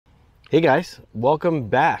Hey guys, welcome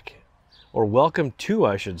back, or welcome to,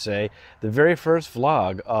 I should say, the very first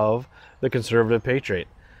vlog of the Conservative Patriot.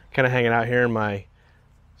 Kind of hanging out here in my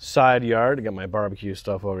side yard. I got my barbecue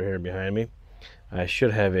stuff over here behind me. I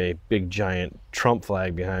should have a big giant Trump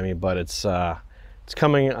flag behind me, but it's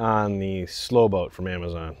coming on the slow boat from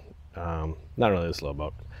Amazon. Not really the slow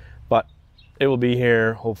boat, but it will be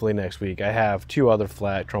here hopefully next week. I have two other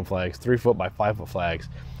Trump flags, 3 foot by 5 foot flags.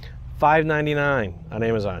 $5.99 on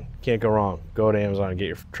Amazon. Can't go wrong. Go to Amazon and get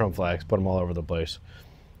your Trump flags. Put them all over the place.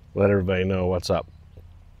 Let everybody know what's up.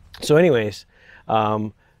 So anyways,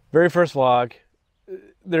 very first vlog.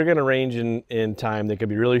 They're going to range in time. They could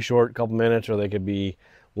be really short, a couple minutes, or they could be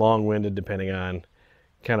long-winded depending on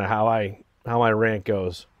kind of how my rant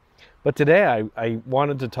goes. But today I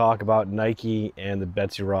wanted to talk about Nike and the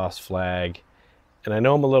Betsy Ross flag. And I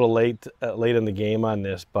know I'm a little late in the game on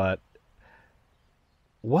this, but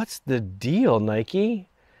what's the deal, Nike?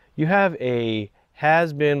 You have a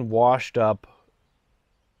has-been washed up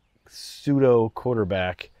pseudo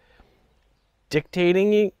quarterback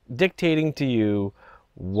dictating to you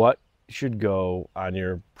what should go on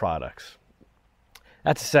your products.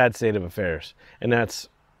 That's a sad state of affairs, and that's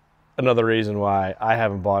another reason why I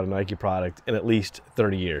haven't bought a Nike product in at least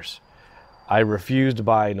 30 years. I refuse to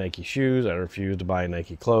buy Nike shoes. I refuse to buy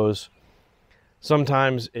Nike clothes.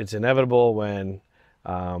 Sometimes it's inevitable when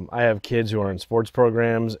I have kids who are in sports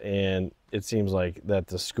programs, and it seems like that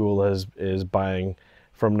the school is buying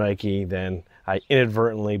from Nike. Then I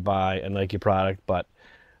inadvertently buy a Nike product. But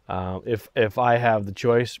if I have the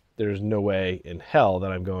choice, there's no way in hell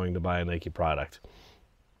that I'm going to buy a Nike product.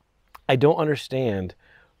 I don't understand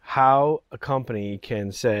how a company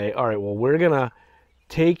can say, all right, well, we're going to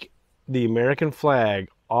take the American flag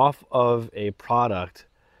off of a product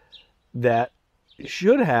that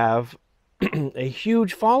should have a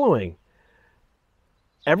huge following.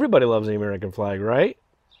 Everybody loves the American flag, right?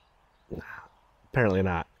 Apparently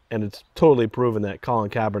not. And it's totally proven that Colin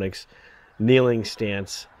Kaepernick's kneeling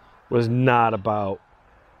stance was not about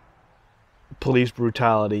police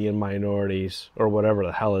brutality and minorities or whatever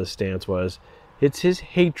the hell his stance was. It's his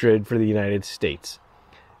hatred for the United States.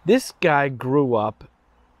 This guy grew up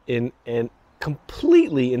in a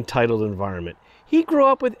completely entitled environment. He grew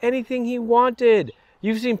up with anything he wanted.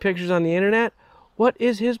 You've seen pictures on the internet. What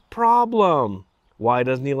is his problem? Why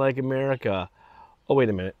doesn't he like America? Oh, wait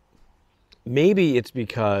a minute. Maybe it's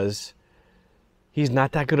because he's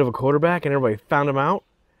not that good of a quarterback and everybody found him out.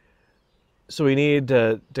 So we needed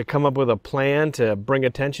to come up with a plan to bring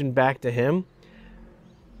attention back to him.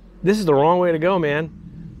 This is the wrong way to go,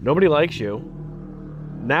 man. Nobody likes you.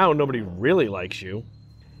 Now nobody really likes you.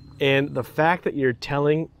 And the fact that you're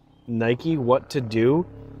telling Nike what to do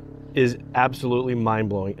is absolutely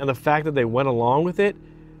mind-blowing. And the fact that they went along with it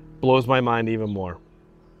blows my mind even more.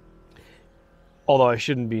 Although I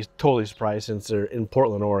shouldn't be totally surprised since they're in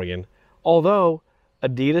Portland, Oregon. Although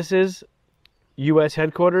Adidas's U.S.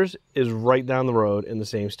 headquarters is right down the road in the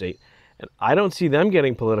same state. And I don't see them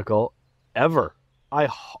getting political ever. I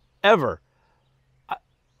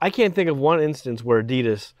can't think of one instance where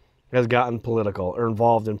Adidas has gotten political or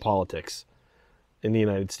involved in politics in the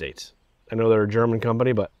United States. I know they're a German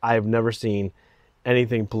company, but I've never seen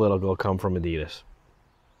anything political come from Adidas.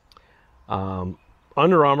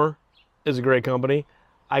 Under Armour is a great company.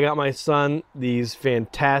 I got my son these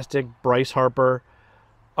fantastic Bryce Harper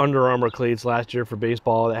Under Armour cleats last year for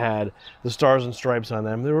baseball that had the stars and stripes on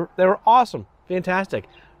them. They were awesome, fantastic.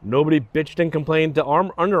 Nobody bitched and complained to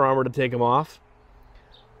Under Armour to take them off.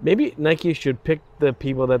 Maybe Nike should pick the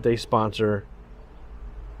people that they sponsor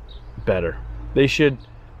better. They should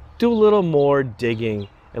do a little more digging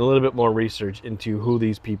and a little bit more research into who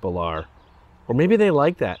these people are. Or maybe they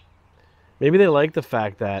like that. Maybe they like the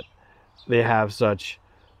fact that they have such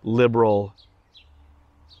liberal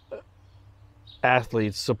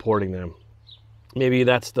athletes supporting them. Maybe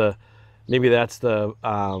that's the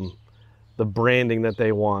branding that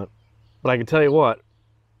they want. But I can tell you what,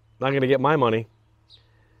 not going to get my money.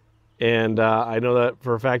 And I know that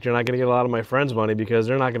for a fact you're not going to get a lot of my friends' money because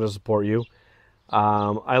they're not going to support you.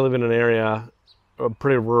 I live in an area, a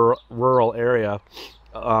pretty rural area,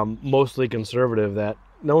 mostly conservative, that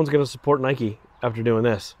no one's going to support Nike after doing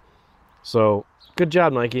this. So good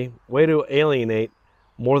job, Nike. Way to alienate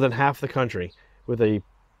more than half the country with a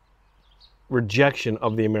rejection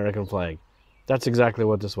of the American flag. That's exactly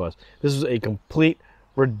what this was. This was a complete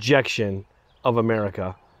rejection of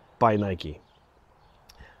America by Nike.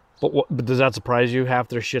 But does that surprise you? Half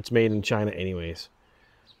their shit's made in China anyways.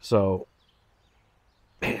 So,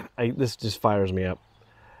 man, this just fires me up.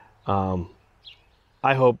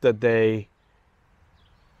 I hope that they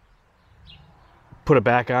put it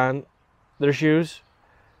back on their shoes.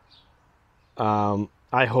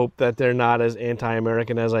 I hope that they're not as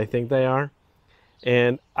anti-American as I think they are.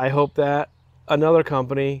 And I hope that another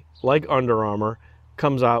company like Under Armour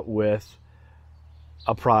comes out with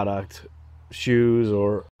a product, shoes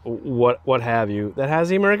or what have you, that has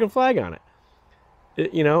the American flag on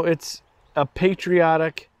it. You know, it's a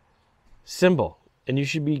patriotic symbol, and you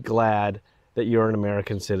should be glad that you're an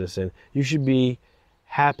American citizen. You should be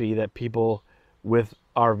happy that people with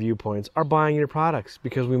our viewpoints are buying your products,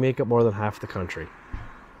 because we make up more than half the country.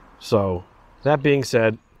 So that being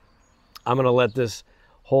said, I'm going to let this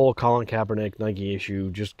whole Colin Kaepernick Nike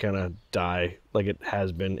issue just kind of die like it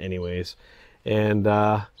has been anyways, and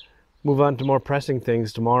move on to more pressing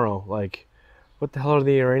things tomorrow. Like, what the hell are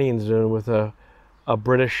the Iranians doing with a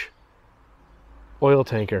British oil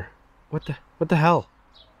tanker? What the hell?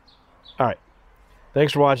 All right.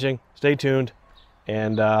 Thanks for watching. Stay tuned,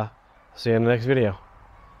 and see you in the next video.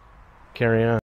 Carry on.